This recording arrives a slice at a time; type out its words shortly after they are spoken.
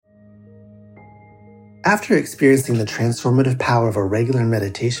After experiencing the transformative power of a regular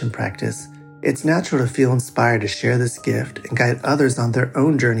meditation practice, it's natural to feel inspired to share this gift and guide others on their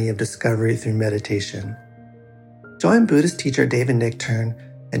own journey of discovery through meditation. Join Buddhist teacher David Nichtern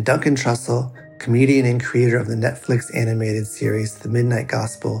and Duncan Trussell, comedian and creator of the Netflix animated series The Midnight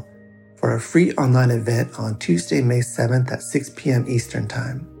Gospel, for a free online event on Tuesday, May 7th at 6 p.m. Eastern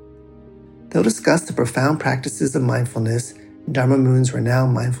Time. They'll discuss the profound practices of mindfulness in Dharma Moon's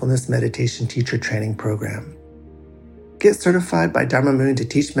renowned mindfulness meditation teacher training program. Get certified by Dharma Moon to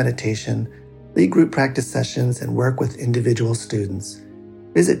teach meditation, lead group practice sessions, and work with individual students.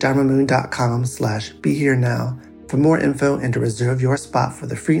 Visit dharmamoon.com/beherenow for more info and to reserve your spot for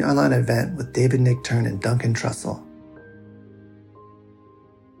the free online event with David Nichtern and Duncan Trussell.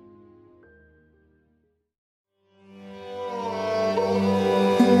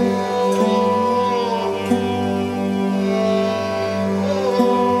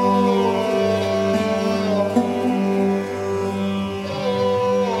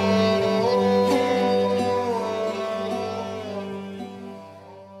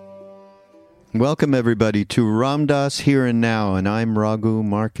 Welcome, everybody, to Ram Dass Here and Now, and I'm Raghu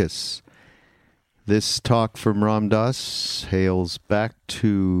Marcus. This talk from Ram Dass hails back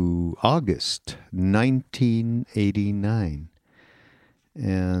to August 1989.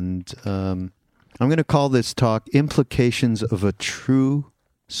 And I'm going to call this talk Implications of a True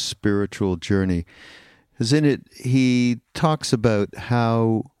Spiritual Journey. Because in it, he talks about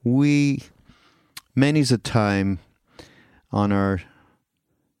how we, many's a time on our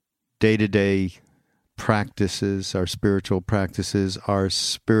day-to-day practices, our spiritual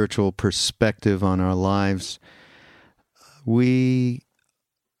perspective on our lives, we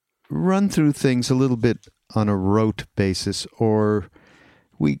run through things a little bit on a rote basis, or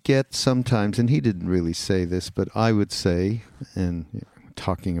we get sometimes, and he didn't really say this, but I would say, and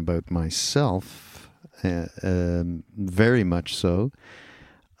talking about myself, very much so,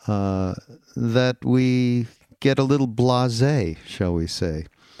 that we get a little blasé, shall we say,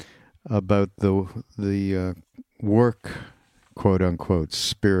 about the work, quote unquote,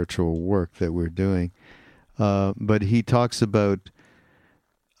 spiritual work that we're doing. But he talks about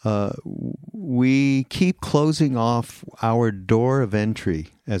we keep closing off our door of entry,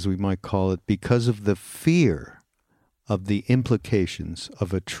 as we might call it, because of the fear of the implications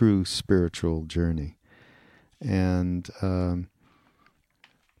of a true spiritual journey. And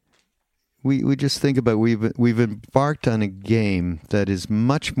we just think about we've embarked on a game that is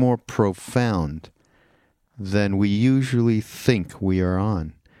much more profound than we usually think we are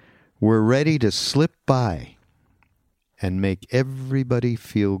on. We're ready to slip by and make everybody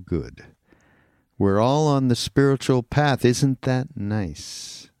feel good. We're all on the spiritual path. Isn't that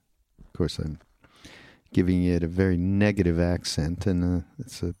nice? Of course, I'm giving it a very negative accent, and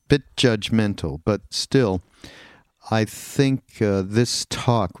it's a bit judgmental, but still, I think this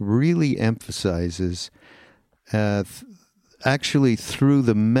talk really emphasizes, actually through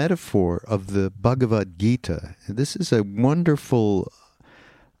the metaphor of the Bhagavad Gita. This is a wonderful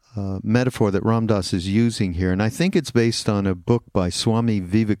metaphor that Ram Dass is using here, and I think it's based on a book by Swami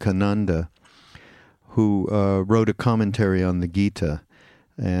Vivekananda, who wrote a commentary on the Gita,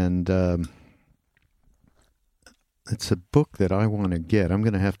 and it's a book that I want to get. I'm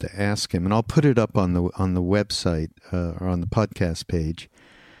going to have to ask him, and I'll put it up on the website or on the podcast page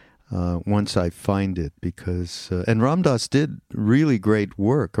once I find it. Because and Ram Dass did really great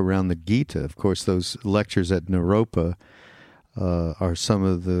work around the Gita. Of course, those lectures at Naropa are some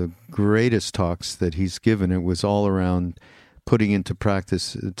of the greatest talks that he's given. It was all around putting into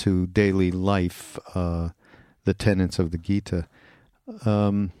practice to daily life the tenets of the Gita.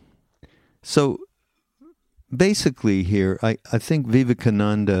 So basically here, I think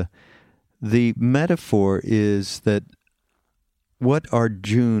Vivekananda, the metaphor is that what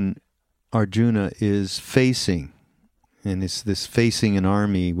Arjuna is facing, and it's this facing an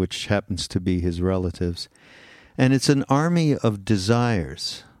army which happens to be his relatives, and it's an army of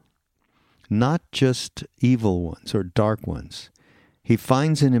desires, not just evil ones or dark ones. He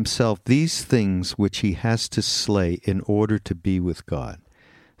finds in himself these things which he has to slay in order to be with God.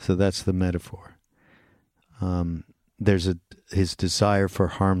 So that's the metaphor. There's his desire for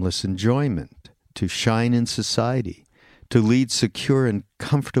harmless enjoyment, to shine in society, to lead secure and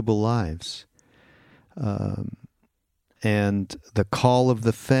comfortable lives. And the call of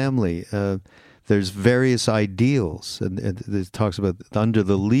the family. There's various ideals, and it talks about under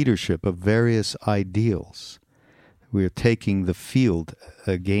the leadership of various ideals. We are taking the field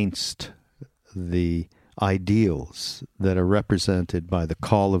against the ideals that are represented by the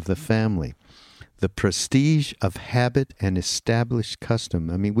call of the family. The prestige of habit and established custom.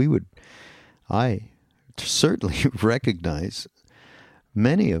 I mean, I certainly recognize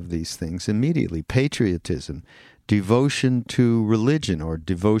many of these things immediately. Patriotism, devotion to religion or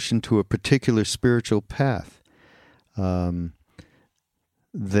devotion to a particular spiritual path.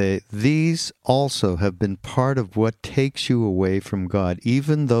 These also have been part of what takes you away from God,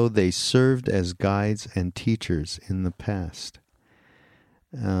 even though they served as guides and teachers in the past.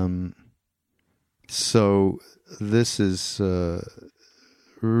 So this is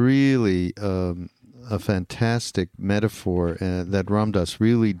really a fantastic metaphor that Ram Dass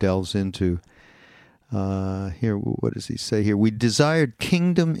really delves into. Here, what does he say here? We desired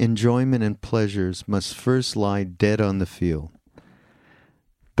kingdom, enjoyment, and pleasures must first lie dead on the field.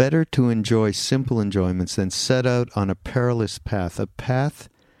 Better to enjoy simple enjoyments than set out on a perilous path, a path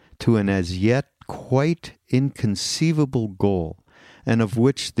to an as yet quite inconceivable goal, and of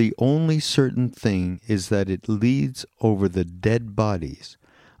which the only certain thing is that it leads over the dead bodies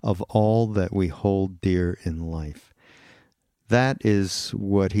of all that we hold dear in life. That is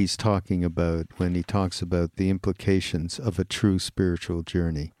what he's talking about when he talks about the implications of a true spiritual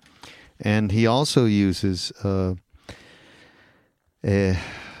journey. And he also uses a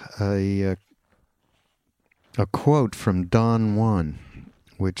quote from Don Juan,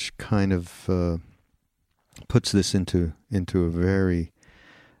 which kind of puts this into a very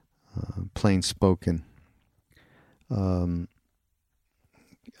plain-spoken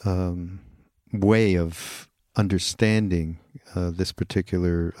way of understanding this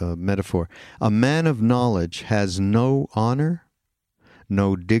particular metaphor. A man of knowledge has no honor,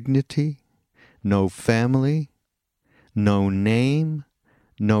 no dignity, no family, no name,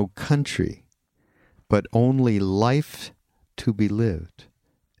 no country, but only life to be lived.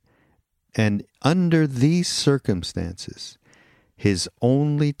 And under these circumstances, his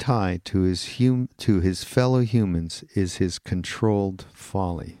only tie to his fellow humans is his controlled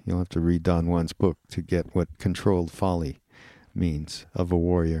folly. You'll have to read Don Juan's book to get what controlled folly means of a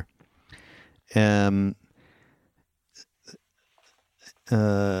warrior. Let's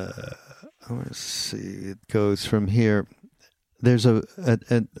see. It goes from here. There's a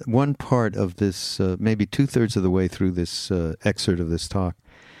one part of this, maybe 2/3 of the way through this excerpt of this talk.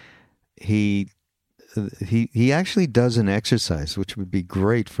 He actually does an exercise, which would be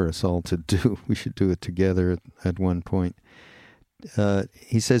great for us all to do. We should do it together at one point.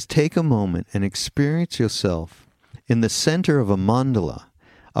 He says, take a moment and experience yourself in the center of a mandala,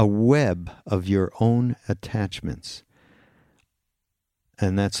 a web of your own attachments.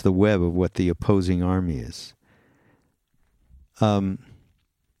 And that's the web of what the opposing army is.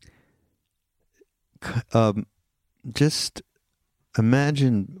 Just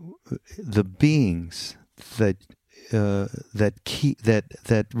imagine the beings that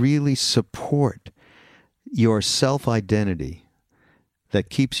really support your self-identity, that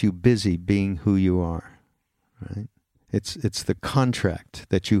keeps you busy being who you are. Right? It's the contract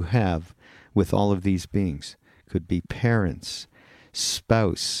that you have with all of these beings. Could be parents,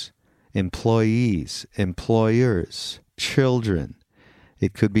 spouse, employees, employers, children.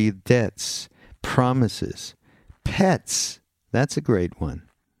 It could be debts, promises, pets. That's a great one.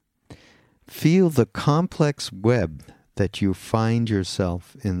 Feel the complex web that you find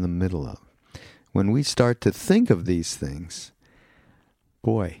yourself in the middle of. When we start to think of these things,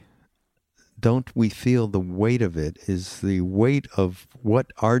 boy, don't we feel the weight of it is the weight of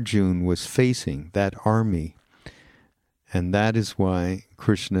what Arjuna was facing, that army. And that is why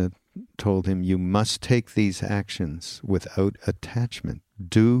Krishna told him, you must take these actions without attachment.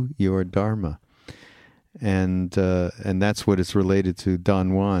 Do your dharma. And that's what it's related to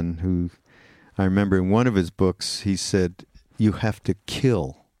Don Juan, who I remember in one of his books, he said, you have to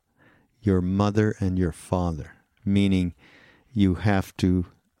kill your mother and your father, meaning you have to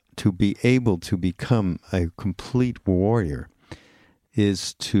be able to become a complete warrior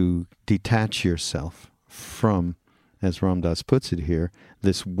is to detach yourself from, as Ram Dass puts it here,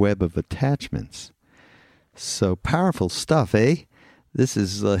 this web of attachments. So powerful stuff, eh? This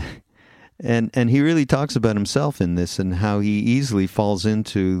is... And he really talks about himself in this and how he easily falls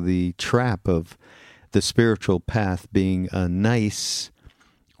into the trap of the spiritual path being a nice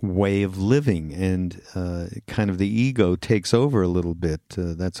way of living, and kind of the ego takes over a little bit.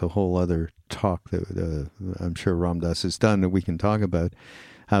 That's a whole other talk that I'm sure Ram Dass has done that we can talk about,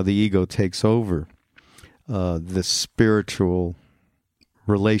 how the ego takes over the spiritual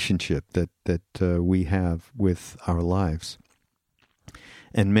relationship that we have with our lives,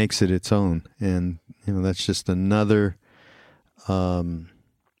 and makes it its own. And that's just another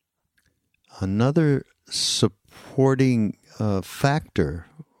supporting factor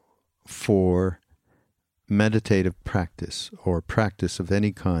for meditative practice or practice of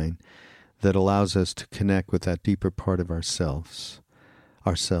any kind that allows us to connect with that deeper part of ourself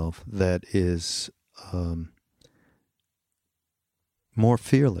that is more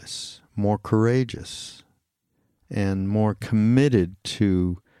fearless, more courageous, and more committed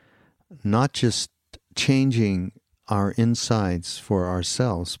to not just changing our insides for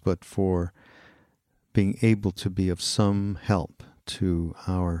ourselves, but for being able to be of some help to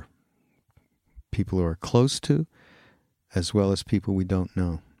our people who are close to, as well as people we don't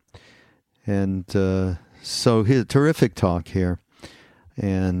know. And so here, terrific talk here.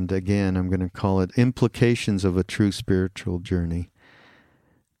 And again, I'm going to call it Implications of a True Spiritual Journey.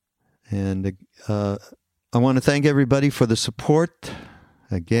 And I want to thank everybody for the support.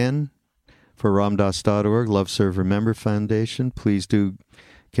 Again, for ramdass.org, Love, Serve, Remember Foundation. Please do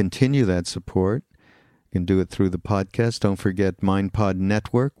continue that support. You can do it through the podcast. Don't forget MindPod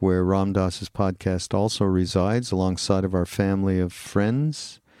Network, where Ram Dass's podcast also resides, alongside of our family of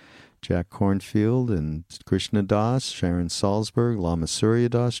friends, Jack Kornfield and Krishna Das, Sharon Salzberg, Lama Surya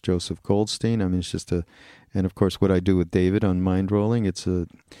Das, Joseph Goldstein. I mean, it's just and of course what I do with David on Mindrolling. It's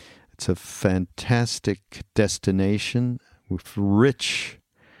a fantastic destination, rich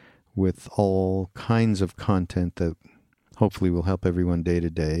with all kinds of content that hopefully will help everyone day to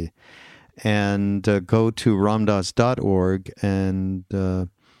day. And go to ramdass.org and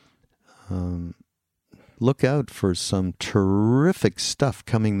look out for some terrific stuff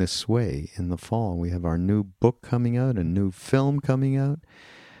coming this way in the fall. We have our new book coming out, a new film coming out,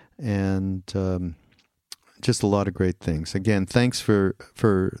 and just a lot of great things. Again, thanks for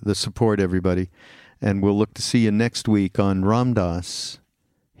the support, everybody. And we'll look to see you next week on Ram Dass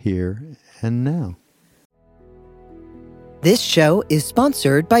Here and Now. This show is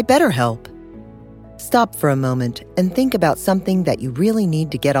sponsored by BetterHelp. Stop for a moment and think about something that you really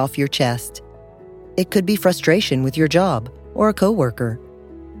need to get off your chest. It could be frustration with your job or a coworker.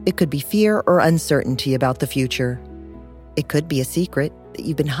 It could be fear or uncertainty about the future. It could be a secret that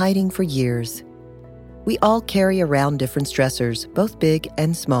you've been hiding for years. We all carry around different stressors, both big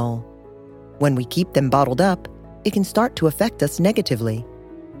and small. When we keep them bottled up, it can start to affect us negatively.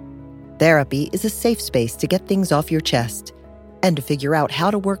 Therapy is a safe space to get things off your chest and to figure out how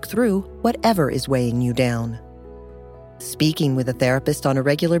to work through whatever is weighing you down. Speaking with a therapist on a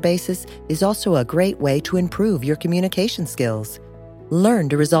regular basis is also a great way to improve your communication skills, learn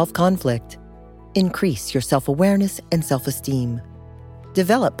to resolve conflict, increase your self-awareness and self-esteem,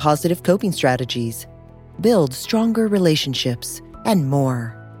 develop positive coping strategies, build stronger relationships, and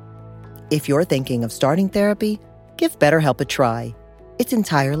more. If you're thinking of starting therapy, give BetterHelp a try. It's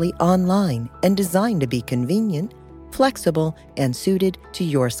entirely online and designed to be convenient, flexible, and suited to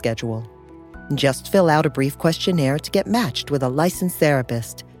your schedule. Just fill out a brief questionnaire to get matched with a licensed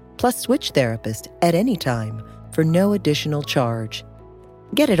therapist, plus switch therapist at any time for no additional charge.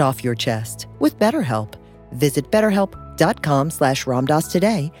 Get it off your chest with BetterHelp. Visit BetterHelp.com/ramdass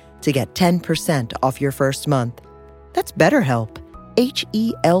today to get 10% off your first month. That's BetterHelp,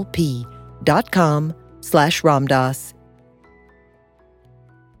 HELP.com/ramdass.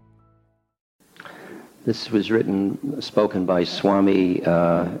 This was spoken by Swami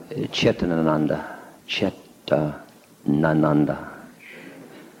Chetanananda. Chetanananda.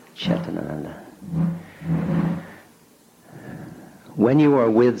 When you are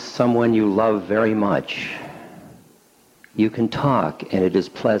with someone you love very much, you can talk and it is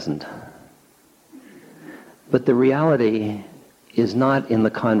pleasant. But the reality is not in the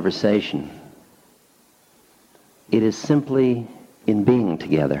conversation. It is simply in being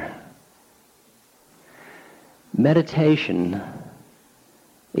together. Meditation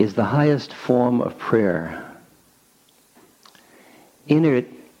is the highest form of prayer. In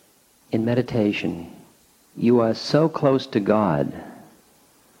meditation, you are so close to God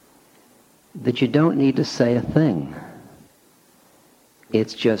that you don't need to say a thing.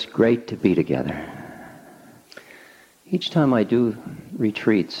 It's just great to be together. Each time I do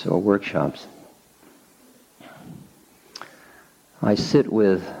retreats or workshops, I sit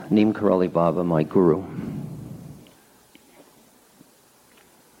with Neem Karoli Baba, my guru.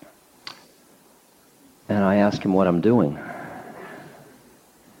 And I ask him what I'm doing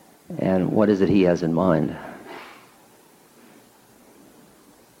and what is it he has in mind.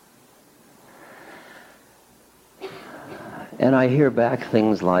 And I hear back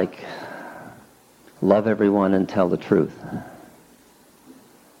things like, love everyone and tell the truth.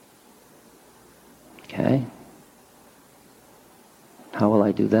 Okay? How will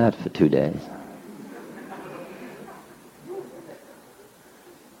I do that for 2 days?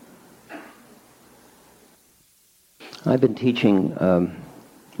 I've been teaching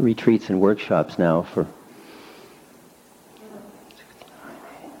retreats and workshops now for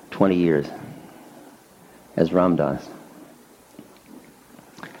 20 years as Ram Dass.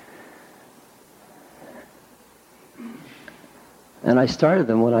 And I started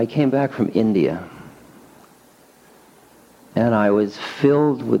them when I came back from India. And I was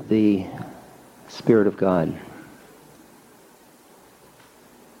filled with the Spirit of God.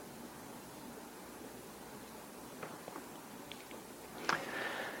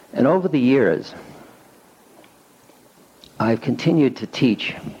 And over the years, I've continued to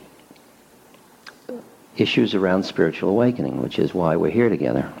teach issues around spiritual awakening, which is why we're here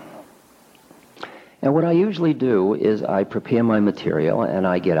together. And what I usually do is I prepare my material and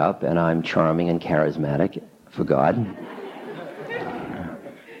I get up and I'm charming and charismatic for God.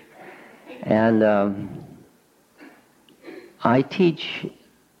 And I teach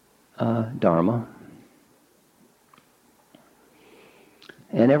Dharma.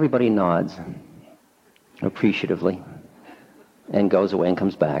 And everybody nods appreciatively and goes away and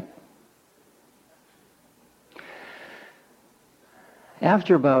comes back.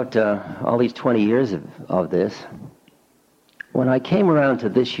 After about all these 20 years of this, when I came around to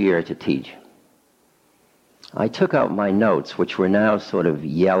this year to teach, I took out my notes, which were now sort of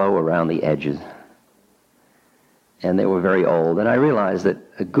yellow around the edges, and they were very old, and I realized that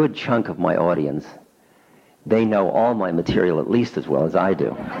a good chunk of my audience, they know all my material at least as well as I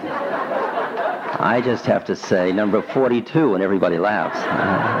do. I just have to say number 42 and everybody laughs.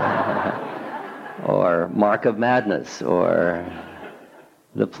 Or Mark of Madness, or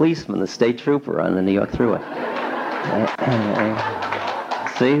the policeman, the state trooper on the New York Thruway.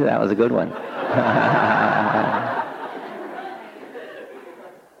 See, that was a good one.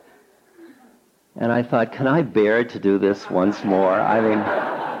 And I thought, can I bear to do this once more? I mean,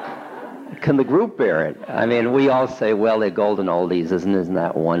 can the group bear it? I mean, we all say, well, they're golden oldies, isn't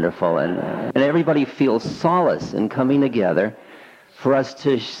that wonderful? And everybody feels solace in coming together for us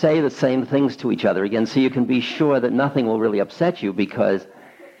to say the same things to each other again, so you can be sure that nothing will really upset you, because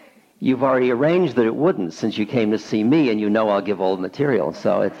you've already arranged that it wouldn't since you came to see me, and you know I'll give old material,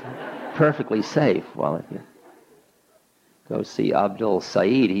 so it's perfectly safe. Well, if you go see Abdul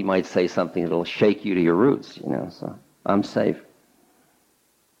Saeed, he might say something that'll shake you to your roots, so I'm safe.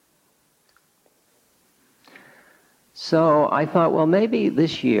 So I thought, well, maybe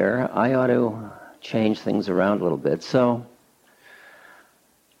this year I ought to change things around a little bit. So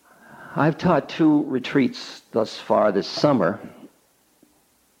I've taught 2 retreats thus far this summer,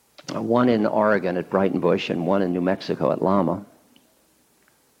 one in Oregon at Brighton Bush and one in New Mexico at Lama.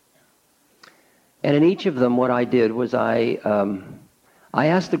 And in each of them, what I did was I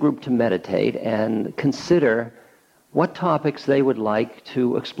asked the group to meditate and consider what topics they would like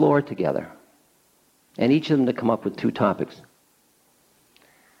to explore together. And each of them to come up with 2 topics.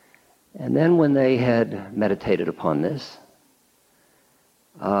 And then when they had meditated upon this,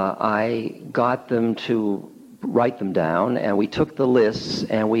 I got them to write them down, and we took the lists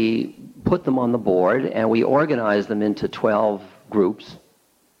and we put them on the board, and we organized them into 12 groups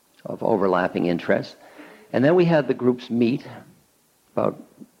of overlapping interests. And then we had the groups meet, about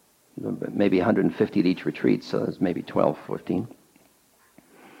maybe 150 at each retreat, so there's maybe 12, 14.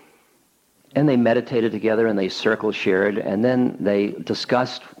 And they meditated together, and they circle shared, and then they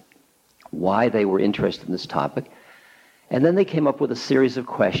discussed why they were interested in this topic. And then they came up with a series of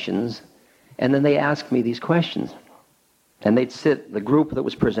questions, and then they asked me these questions. And they'd sit, the group that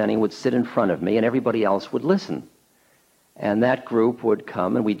was presenting would sit in front of me, and everybody else would listen. And that group would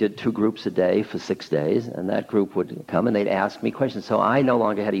come, and we did 2 groups a day for 6 days, and that group would come, and they'd ask me questions. So I no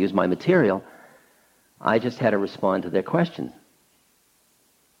longer had to use my material. I just had to respond to their questions.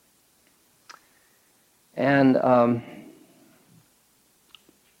 And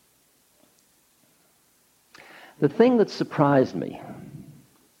the thing that surprised me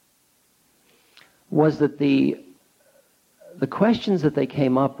was that the questions that they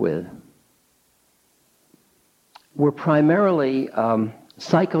came up with were primarily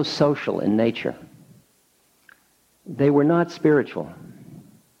psychosocial in nature. They were not spiritual.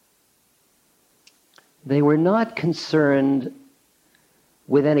 They were not concerned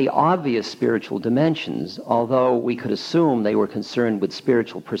with any obvious spiritual dimensions, although we could assume they were concerned with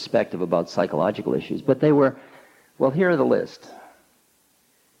spiritual perspective about psychological issues. But they were, well, here are the list.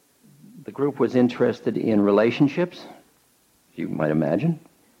 The group was interested in relationships, you might imagine.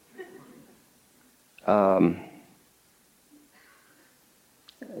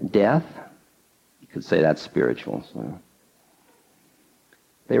 Death, you could say that's spiritual. So.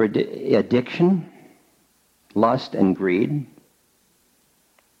 They were addiction, lust, and greed.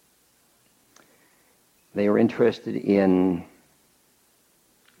 They were interested in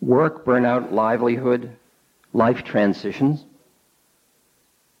work, burnout, livelihood, life transitions.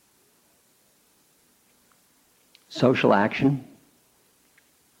 social action,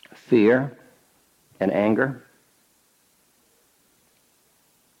 fear, and anger.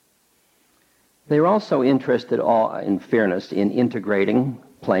 They were also interested, in fairness, in integrating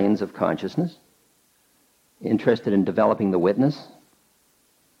planes of consciousness, interested in developing the witness.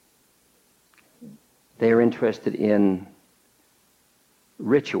 They are interested in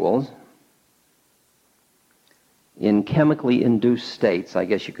rituals, in chemically induced states. I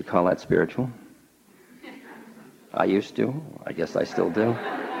guess you could call that spiritual. I used to. I guess I still do.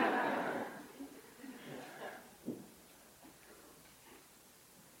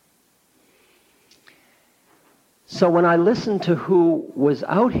 So when I listened to who was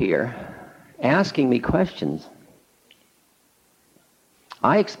out here asking me questions,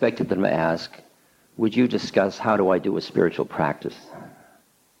 I expected them to ask, would you discuss how do I do a spiritual practice?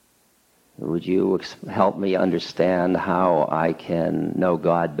 Would you help me understand how I can know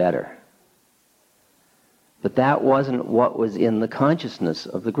God better? But that wasn't what was in the consciousness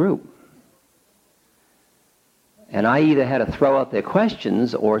of the group. And I either had to throw out their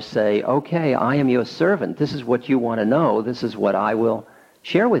questions or say, okay, I am your servant. This is what you want to know. This is what I will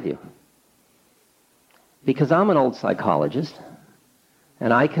share with you. Because I'm an old psychologist,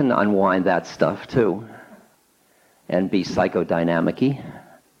 and I can unwind that stuff too, and be psychodynamic-y.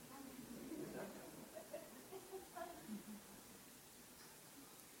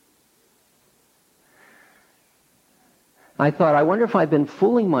 I thought, I wonder if I've been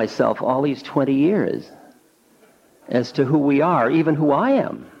fooling myself all these 20 years as to who we are, even who I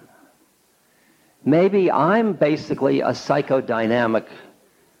am. Maybe I'm basically a psychodynamic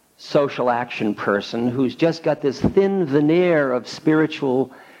social action person who's just got this thin veneer of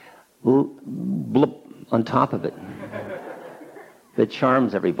spiritual blip on top of it that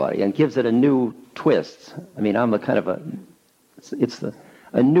charms everybody and gives it a new twist. I mean, I'm a kind of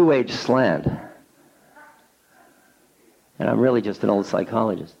a new age slant. And I'm really just an old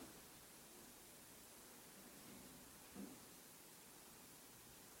psychologist.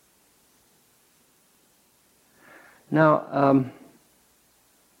 Now,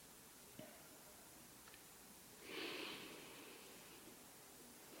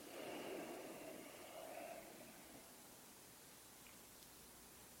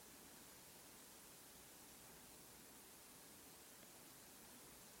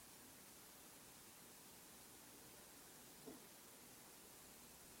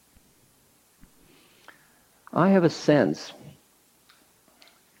 I have a sense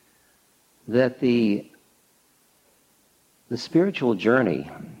that the spiritual journey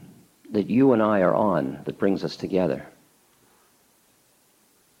that you and I are on that brings us together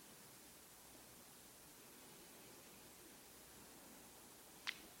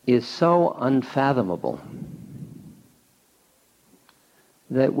is so unfathomable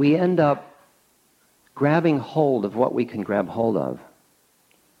that we end up grabbing hold of what we can grab hold of,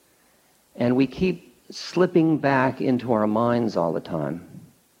 and we keep slipping back into our minds all the time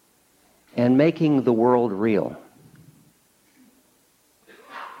and making the world real.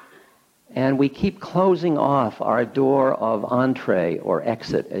 And we keep closing off our door of entree or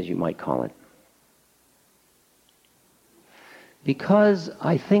exit, as you might call it. Because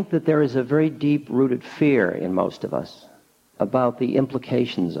I think that there is a very deep-rooted fear in most of us about the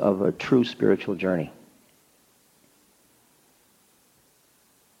implications of a true spiritual journey.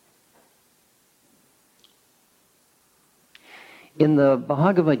 In the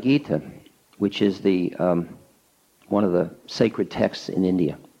Bhagavad Gita, which is the one of the sacred texts in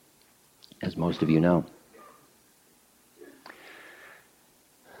India, as most of you know,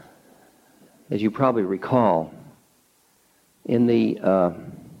 as you probably recall, in the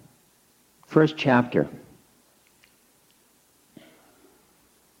first chapter,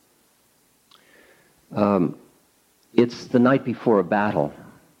 it's the night before a battle.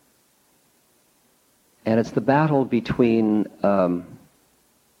 And it's the battle between the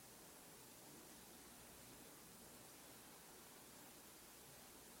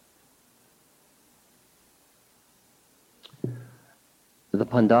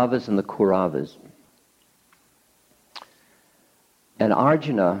Pandavas and the Kauravas. And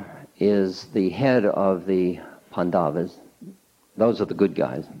Arjuna is the head of the Pandavas. Those are the good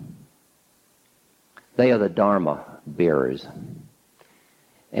guys. They are the Dharma bearers.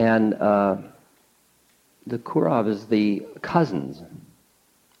 And the Kauravas, the cousins,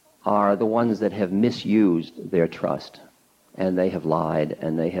 are the ones that have misused their trust, and they have lied,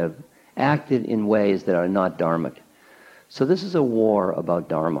 and they have acted in ways that are not dharmic. So this is a war about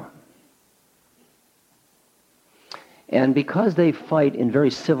dharma. And because they fight in very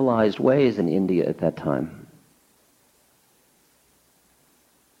civilized ways in India at that time,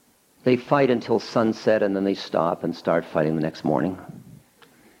 They fight until sunset, and then they stop and start fighting the next morning.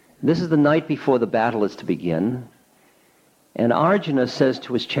 This is the night before the battle is to begin. And Arjuna says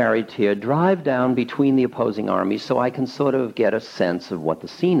to his charioteer, drive down between the opposing armies so I can sort of get a sense of what the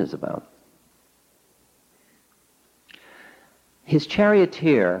scene is about. His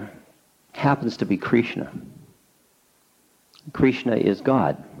charioteer happens to be Krishna. Krishna is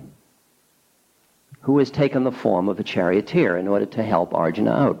God, who has taken the form of a charioteer in order to help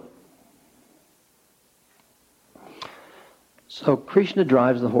Arjuna out. So Krishna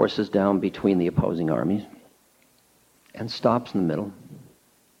drives the horses down between the opposing armies and stops in the middle.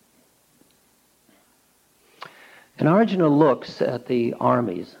 And Arjuna looks at the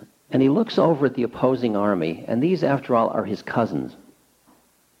armies, and he looks over at the opposing army, and these, after all, are his cousins.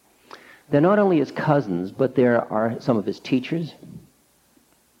 They're not only his cousins, but there are some of his teachers,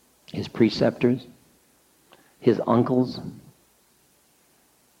 his preceptors, his uncles.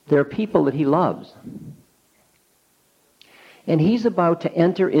 They're people that he loves. And he's about to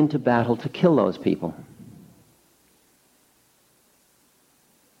enter into battle to kill those people.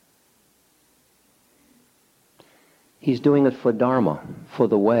 He's doing it for Dharma, for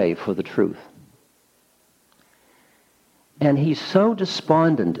the way, for the truth. And he's so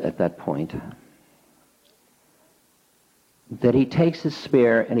despondent at that point that he takes his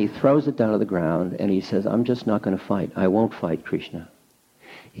spear and he throws it down to the ground and he says, I'm just not going to fight. I won't fight, Krishna.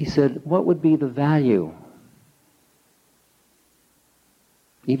 He said, what would be the value?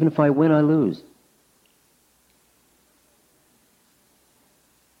 Even if I win, I lose.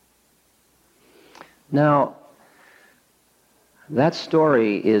 Now, that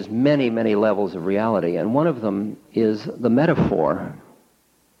story is many, many levels of reality, and one of them is the metaphor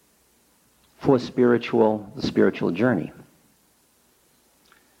for the spiritual journey.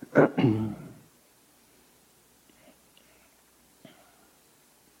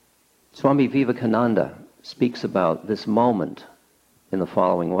 Swami Vivekananda speaks about this moment in the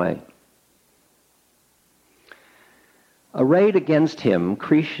following way. Arrayed against him,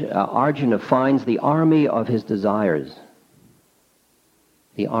 Arjuna finds the army of his desires.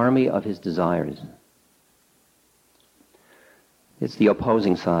 The army of his desires. It's the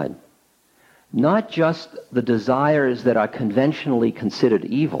opposing side. Not just the desires that are conventionally considered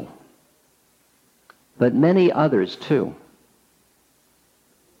evil, but many others too.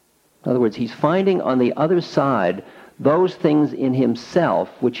 In other words, he's finding on the other side those things in himself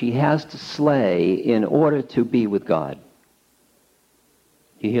which he has to slay in order to be with God.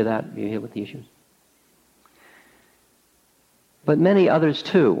 You hear that? You hear what the issue is? But many others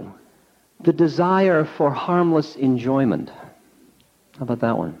too. The desire for harmless enjoyment. How about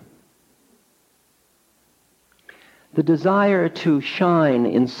that one? The desire to shine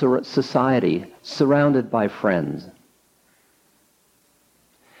in society, surrounded by friends.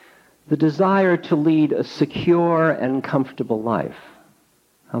 The desire to lead a secure and comfortable life.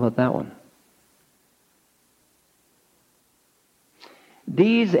 How about that one?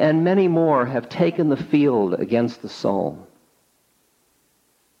 These and many more have taken the field against the soul,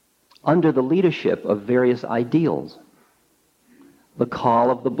 under the leadership of various ideals. The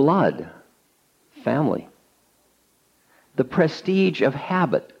call of the blood, family. The prestige of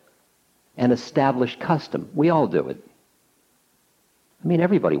habit and established custom. We all do it. I mean,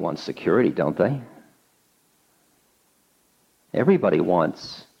 everybody wants security, don't they? Everybody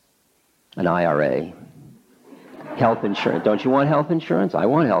wants an IRA, health insurance. Don't you want health insurance? I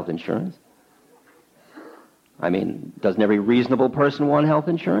want health insurance. I mean, doesn't every reasonable person want health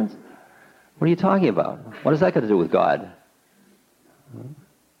insurance? What are you talking about? What has that got to do with God?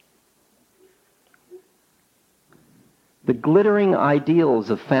 The glittering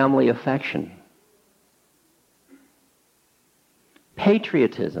ideals of family affection,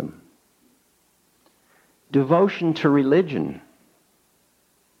 patriotism, devotion to religion.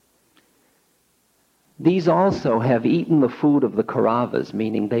 These also have eaten the food of the Kauravas,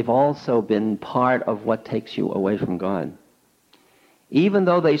 meaning they've also been part of what takes you away from God, even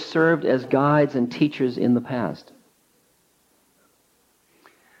though they served as guides and teachers in the past.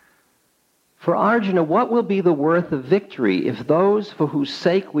 For Arjuna, what will be the worth of victory if those for whose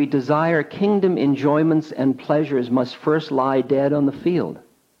sake we desire kingdom enjoyments and pleasures must first lie dead on the field?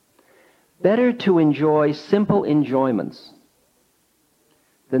 Better to enjoy simple enjoyments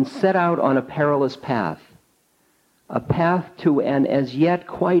than set out on a perilous path, a path to an as yet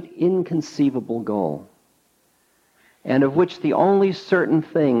quite inconceivable goal, and of which the only certain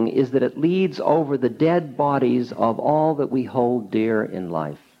thing is that it leads over the dead bodies of all that we hold dear in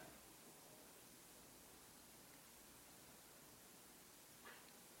life.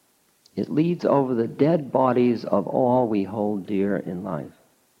 It leads over the dead bodies of all we hold dear in life.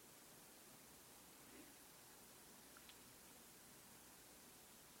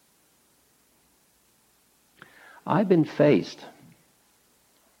 I've been faced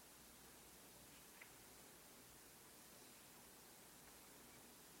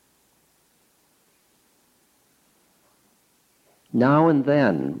now and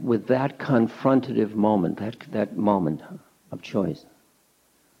then with that confrontative moment, that moment of choice,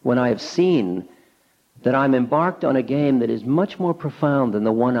 when I have seen that I'm embarked on a game that is much more profound than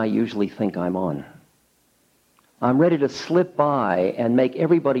the one I usually think I'm on. I'm ready to slip by and make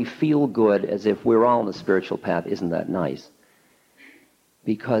everybody feel good as if we're all on the spiritual path. Isn't that nice?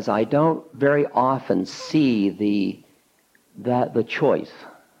 Because I don't very often see the choice.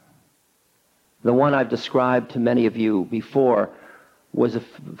 The one I've described to many of you before was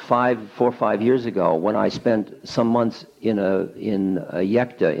 4 or 5 years ago when I spent some months in a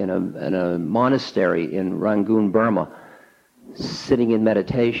yekta, in a monastery in Rangoon, Burma, sitting in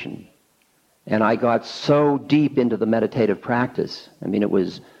meditation. And I got so deep into the meditative practice. I mean, it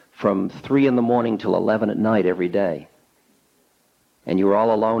was from 3 in the morning till 11 at night every day. And you were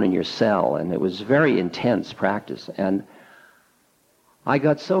all alone in your cell, and it was very intense practice. And I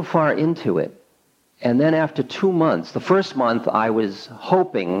got so far into it. And then after 2 months, the first month I was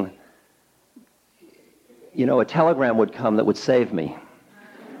hoping, a telegram would come that would save me.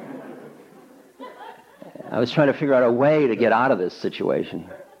 I was trying to figure out a way to get out of this situation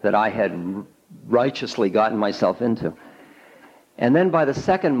that I had righteously gotten myself into. And then by the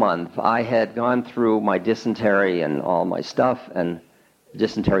second month, I had gone through my dysentery and all my stuff, and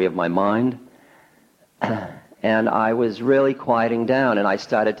dysentery of my mind. And I was really quieting down, and I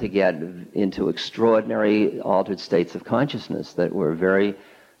started to get into extraordinary altered states of consciousness that were very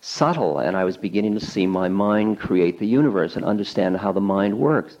subtle, and I was beginning to see my mind create the universe and understand how the mind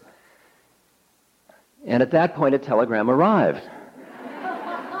works. And at that point, a telegram arrived.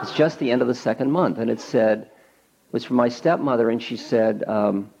 It's just the end of the second month, and it was from my stepmother, and she said,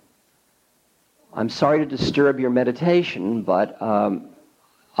 I'm sorry to disturb your meditation, but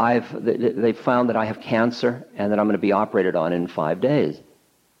they've found that I have cancer and that I'm going to be operated on in 5 days.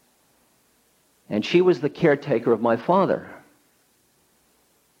 And she was the caretaker of my father.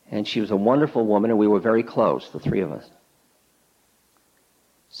 And she was a wonderful woman, and we were very close, the three of us.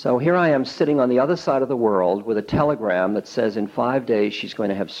 So here I am sitting on the other side of the world with a telegram that says in 5 days she's going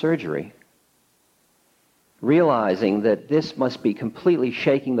to have surgery, realizing that this must be completely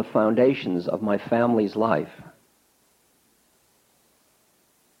shaking the foundations of my family's life.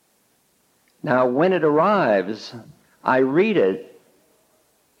 Now, when it arrives, I read it,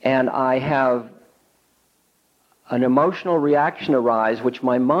 and I have an emotional reaction arise, which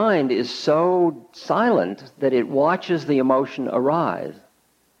my mind is so silent that it watches the emotion arise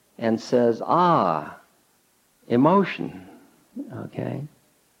and says, emotion, okay?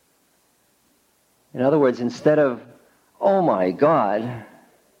 In other words, instead of, oh my God,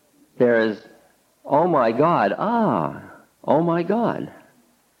 there is, oh my God, oh my God.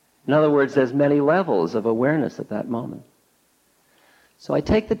 In other words, there's many levels of awareness at that moment. So I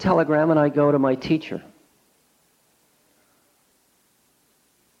take the telegram and I go to my teacher.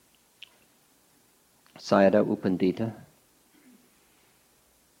 Sayadaw U Pandita.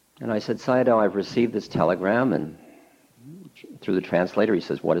 And I said, Sayadaw, I've received this telegram, and through the translator he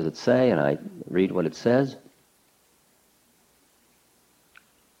says, what does it say? And I read what it says.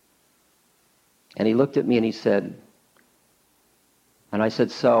 And he looked at me and he said, and I said,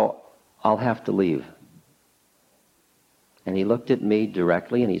 so I'll have to leave. And he looked at me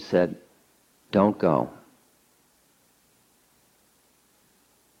directly and he said, don't go.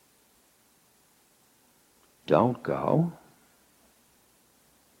 Don't go?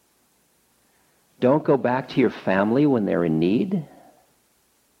 Don't go back to your family when they're in need?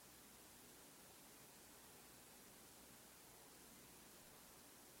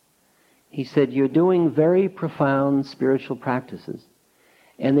 He said, you're doing very profound spiritual practices,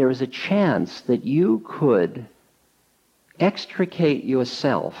 and there is a chance that you could extricate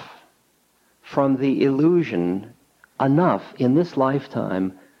yourself from the illusion enough in this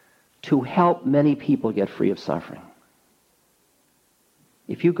lifetime to help many people get free of suffering.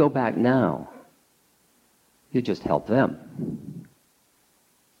 If you go back now, you just help them.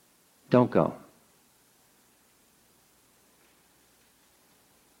 Don't go.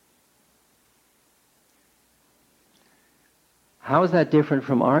 How is that different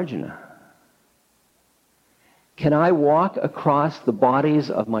from Arjuna? Can I walk across the bodies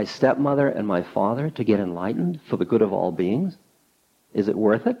of my stepmother and my father to get enlightened for the good of all beings? Is it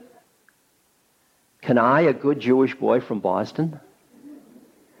worth it? Can I, a good Jewish boy from Boston,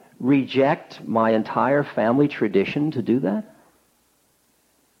 reject my entire family tradition to do that?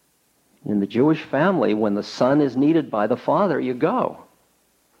 In the Jewish family, when the son is needed by the father, you go.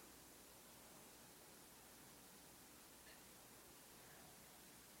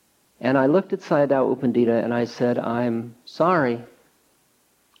 And I looked at Sayadaw U Pandita and I said, I'm sorry,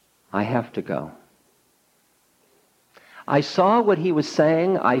 I have to go. I saw what he was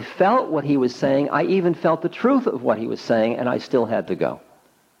saying, I felt what he was saying, I even felt the truth of what he was saying, and I still had to go.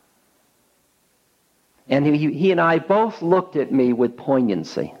 And he and I both looked at me with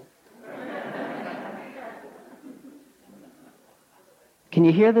poignancy. Can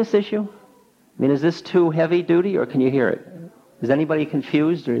you hear this issue? I mean, is this too heavy duty, or can you hear it? Is anybody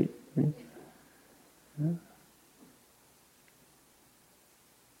confused? Or...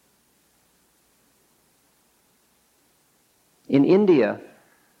 In India,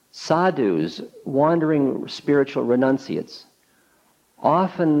 sadhus, wandering spiritual renunciates,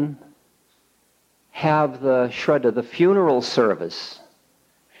 often have the shraddha, the funeral service,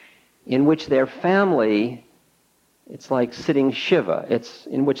 in which their family, it's like sitting Shiva, it's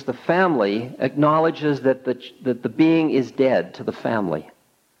in which the family acknowledges that the being is dead to the family,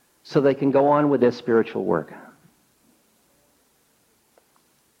 so they can go on with their spiritual work.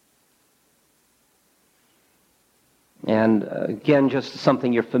 And again, just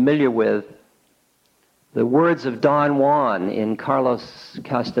something you're familiar with, the words of Don Juan in Carlos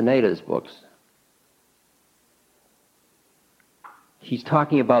Castaneda's books. He's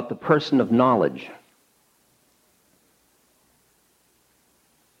talking about the person of knowledge.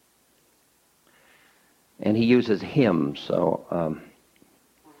 And he uses him, so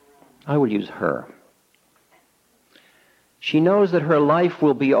I will use her. She knows that her life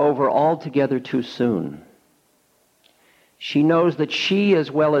will be over altogether too soon. She knows that she, as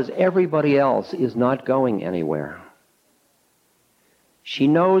well as everybody else, is not going anywhere. She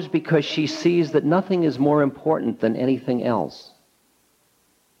knows because she sees that nothing is more important than anything else.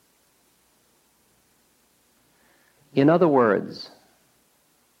 In other words,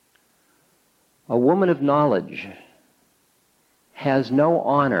 a woman of knowledge has no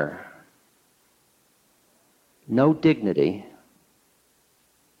honor, no dignity,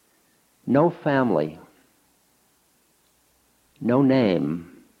 no family, no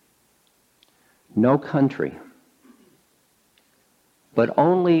name, no country, but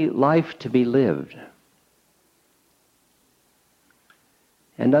only life to be lived.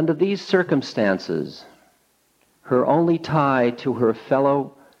 And under these circumstances, her only tie to her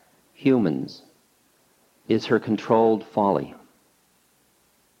fellow humans is her controlled folly.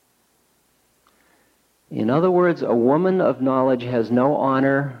 In other words, a woman of knowledge has no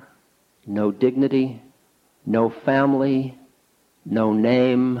honor, no dignity, no family, no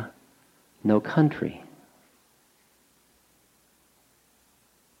name, no country.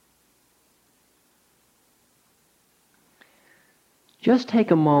 Just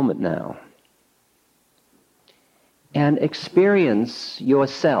take a moment now and experience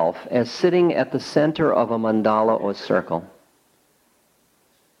yourself as sitting at the center of a mandala or circle,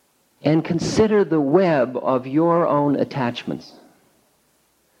 and consider the web of your own attachments,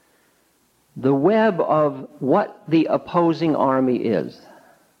 the web of what the opposing army is.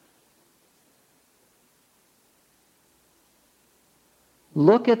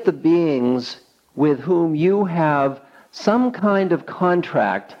 Look at the beings with whom you have some kind of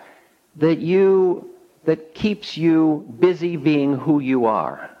contract that keeps you busy being who you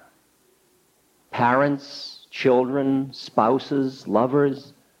are. Parents, children, spouses,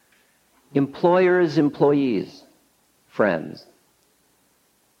 lovers, employers, employees, friends,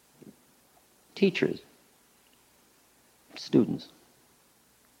 teachers, students.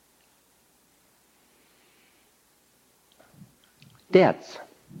 Debts,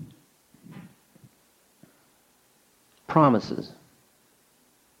 promises,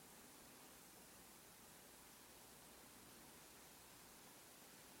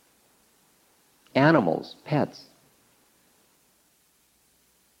 animals, pets.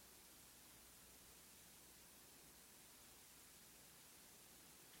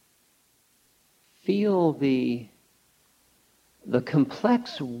 Feel the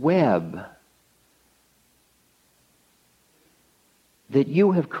complex web that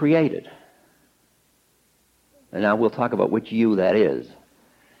you have created. And now we'll talk about which you that is.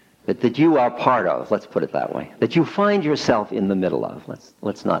 That you are part of, let's put it that way. That you find yourself in the middle of.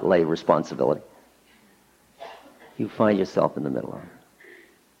 Let's not lay responsibility. You find yourself in the middle of.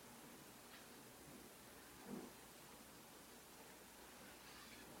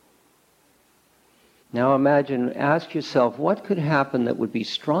 Now imagine, ask yourself, what could happen that would be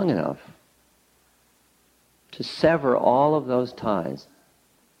strong enough to sever all of those ties?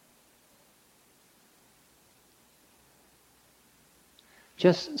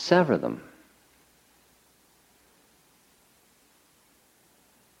 Just sever them.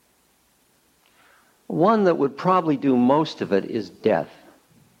 One that would probably do most of it is death.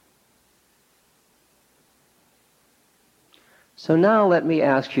 So now let me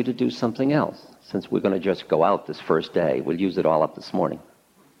ask you to do something else. Since we're going to just go out this first day, we'll use it all up this morning.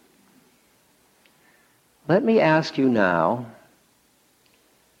 Let me ask you now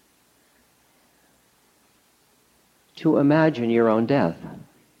to imagine your own death.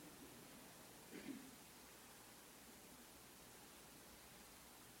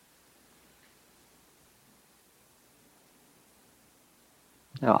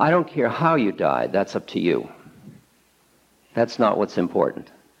 Now, I don't care how you died. That's up to you. That's not what's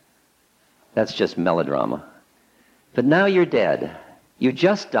important. That's just melodrama. But now you're dead. You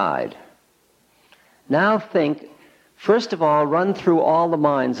just died. Now think, first of all, run through all the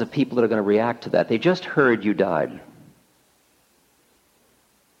minds of people that are going to react to that. They just heard you died.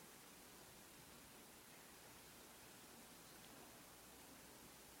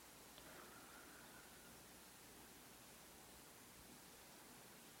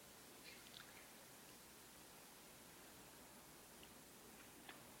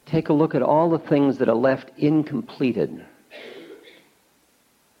 Take a look at all the things that are left incompleted.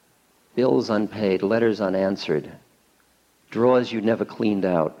 Bills unpaid, letters unanswered, drawers you never cleaned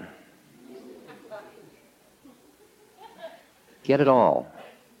out. Get it all.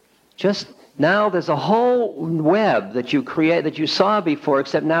 Just now there's a whole web that you create, that you saw before,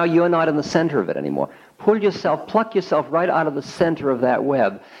 except now you're not in the center of it anymore. Pluck yourself right out of the center of that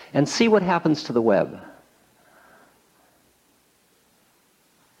web and see what happens to the web.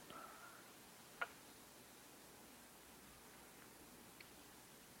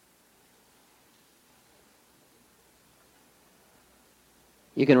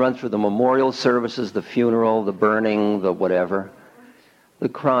 You can run through the memorial services, the funeral, the burning, the whatever, the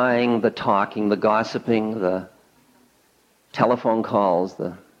crying, the talking, the gossiping, the telephone calls,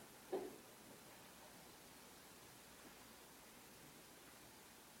 the...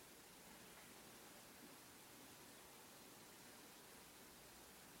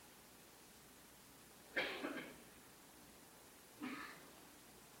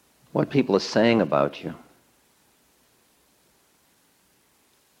 what people are saying about you.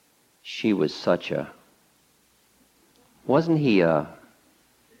 She was such a... wasn't he a...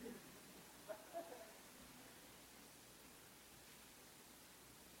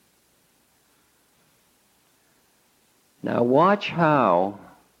 Now watch how,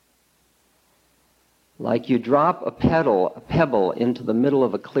 like you drop a pebble into the middle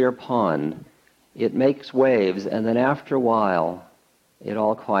of a clear pond, it makes waves, and then after a while, it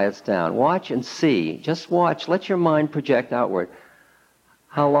all quiets down. Watch and see. Just watch. Let your mind project outward.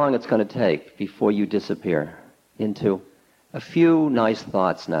 How long it's going to take before you disappear into a few nice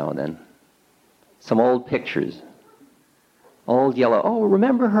thoughts now and then. Some old pictures. Old yellow. Oh,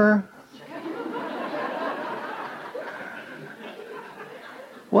 remember her?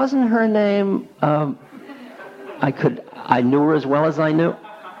 Wasn't her name... I knew her as well as I knew...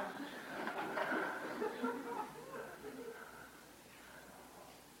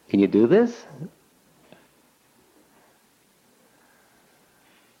 Can you do this?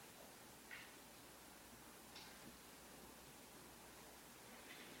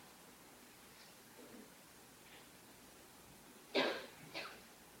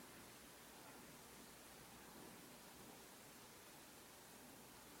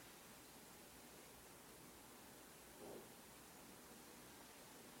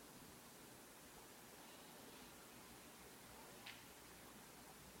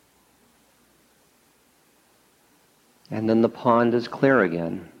 And then the pond is clear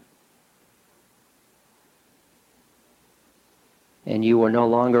again. And you are no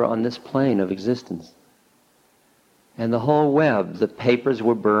longer on this plane of existence. And the whole web, the papers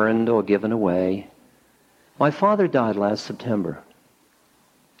were burned or given away. My father died last September.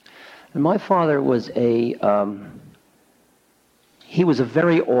 And my father was he was a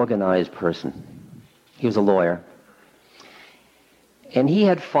very organized person. He was a lawyer. And he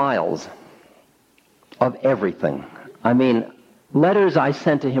had files of everything. I mean, letters I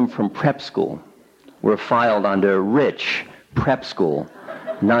sent to him from prep school were filed under Rich Prep School,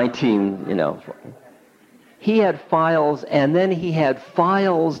 19, He had files, and then he had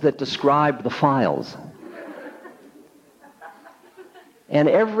files that described the files. And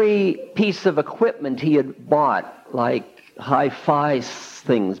every piece of equipment he had bought, like hi-fi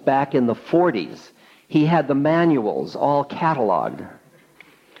things back in the 40s, he had the manuals all cataloged.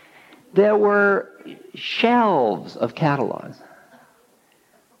 There were shelves of catalogs.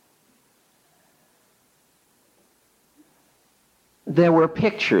 There were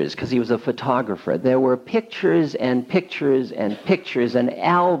pictures, because he was a photographer. There were pictures and pictures and pictures and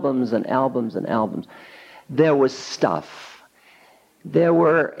albums and albums and albums. There was stuff. there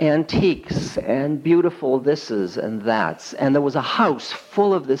were antiques and beautiful thises and that's, and there was a house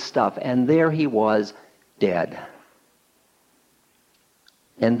full of this stuff, and there he was, dead.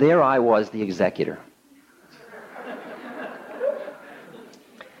 And there I was, the executor.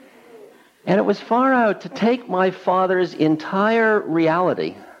 And it was far out to take my father's entire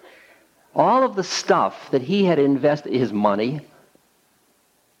reality, all of the stuff that he had invested, his money,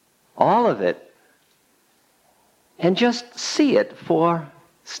 all of it, and just see it for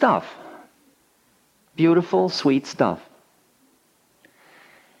stuff. Beautiful, sweet stuff.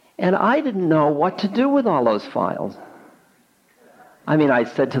 And I didn't know what to do with all those files. I mean, I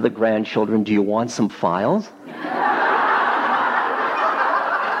said to the grandchildren, "Do you want some files?"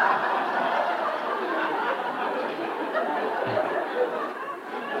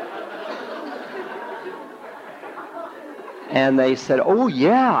 And they said, "Oh,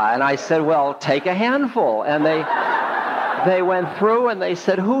 yeah." And I said, "Well, take a handful." And they went through and they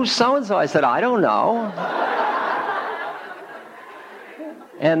said, "Who's so-and-so?" I said, "I don't know."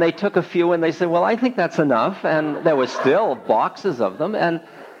 And they took a few and they said, "Well, I think that's enough." And there were still boxes of them. And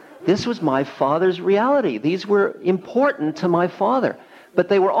this was my father's reality. These were important to my father. But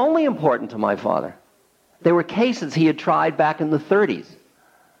they were only important to my father. They were cases he had tried back in the 30s.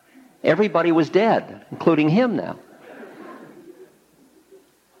 Everybody was dead, including him now.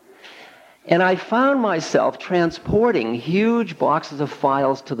 And I found myself transporting huge boxes of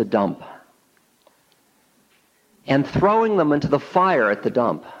files to the dump and throwing them into the fire at the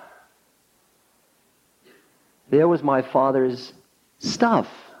dump. There was my father's stuff.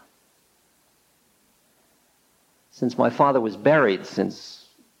 Since my father was buried, since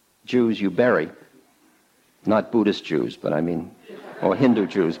Jews you bury, not Buddhist Jews, but I mean, or Hindu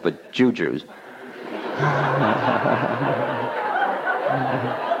Jews, but Jews.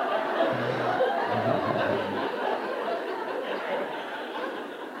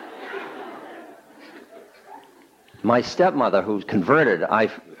 My stepmother, who's converted,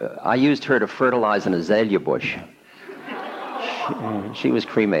 I used her to fertilize an azalea bush. She was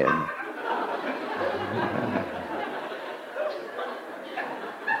cremated.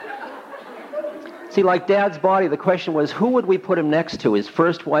 See, like Dad's body, the question was, who would we put him next to, his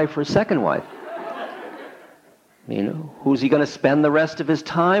first wife or second wife? You know, who's he going to spend the rest of his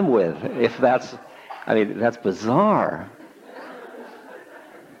time with? If that's, I mean, that's bizarre.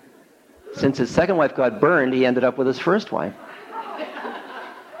 Since his second wife got burned, he ended up with his first wife.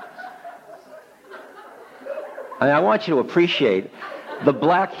 I mean, I want you to appreciate the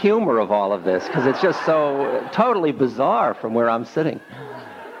black humor of all of this, because it's just so totally bizarre from where I'm sitting.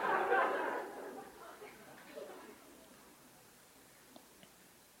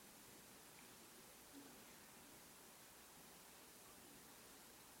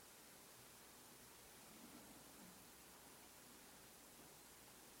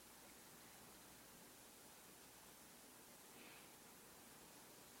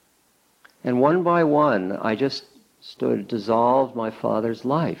 And one by one, I just dissolved my father's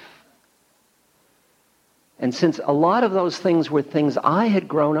life. And since a lot of those things were things I had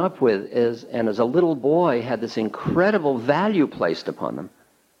grown up with, and as a little boy had this incredible value placed upon them,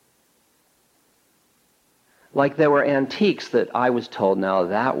 like there were antiques that I was told, now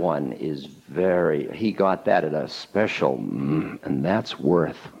that one is he got that at a special, and that's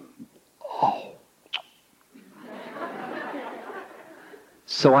worth, oh.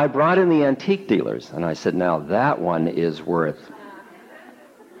 So I brought in the antique dealers, and I said, now that one is worth.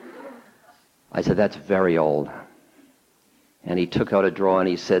 I said, that's very old. And he took out a drawer and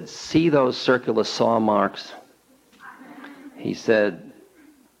he said, see those circular saw marks? He said,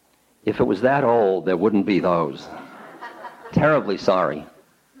 if it was that old, there wouldn't be those. Terribly sorry.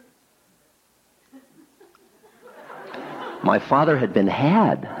 My father had been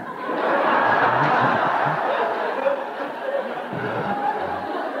had.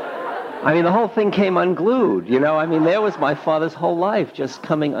 I mean, the whole thing came unglued, you know? I mean, there was my father's whole life just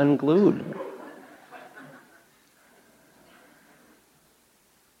coming unglued.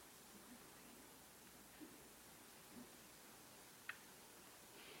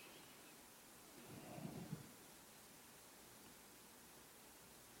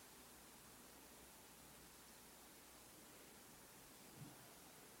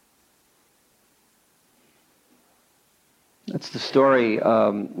 That's the story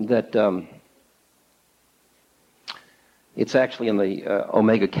it's actually in the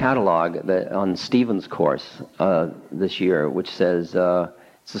Omega catalog on Stephen's course this year, which says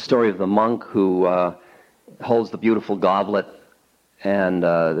it's the story of the monk who holds the beautiful goblet and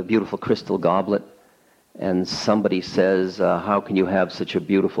the beautiful crystal goblet, and somebody says, how can you have such a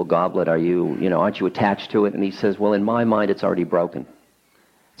beautiful goblet? Aren't you attached to it? And he says, well, in my mind, it's already broken.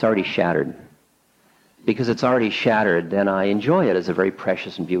 It's already shattered. Because it's already shattered, then I enjoy it as a very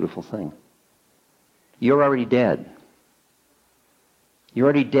precious and beautiful thing. You're already dead. You're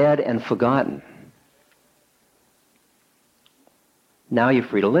already dead and forgotten. Now you're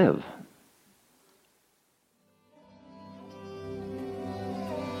free to live.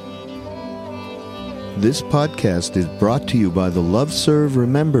 This podcast is brought to you by the Love Serve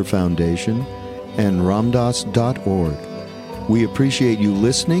Remember Foundation and Ramdas.org. We appreciate you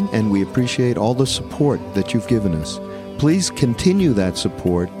listening, and we appreciate all the support that you've given us. Please continue that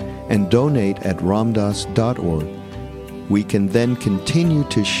support and donate at Ramdas.org. We can then continue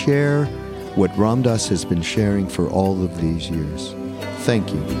to share what Ram Dass has been sharing for all of these years.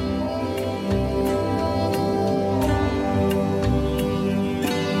 Thank you.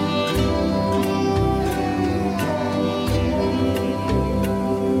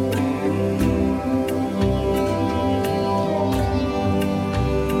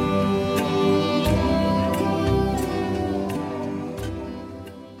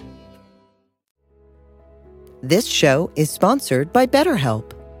 This show is sponsored by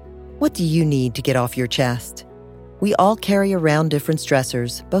BetterHelp. What do you need to get off your chest? We all carry around different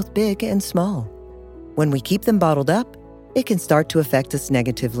stressors, both big and small. When we keep them bottled up, it can start to affect us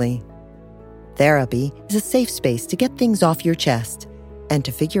negatively. Therapy is a safe space to get things off your chest and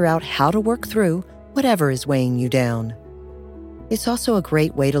to figure out how to work through whatever is weighing you down. It's also a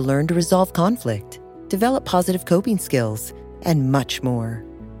great way to learn to resolve conflict, develop positive coping skills, and much more.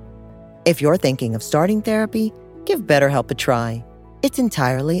 If you're thinking of starting therapy, give BetterHelp a try. It's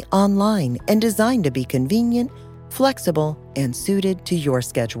entirely online and designed to be convenient, flexible, and suited to your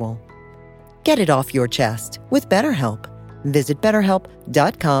schedule. Get it off your chest with BetterHelp. Visit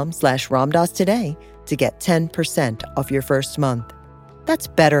BetterHelp.com/RamDass today to get 10% off your first month. That's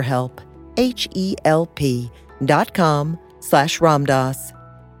BetterHelp, HELP.com/RamDass.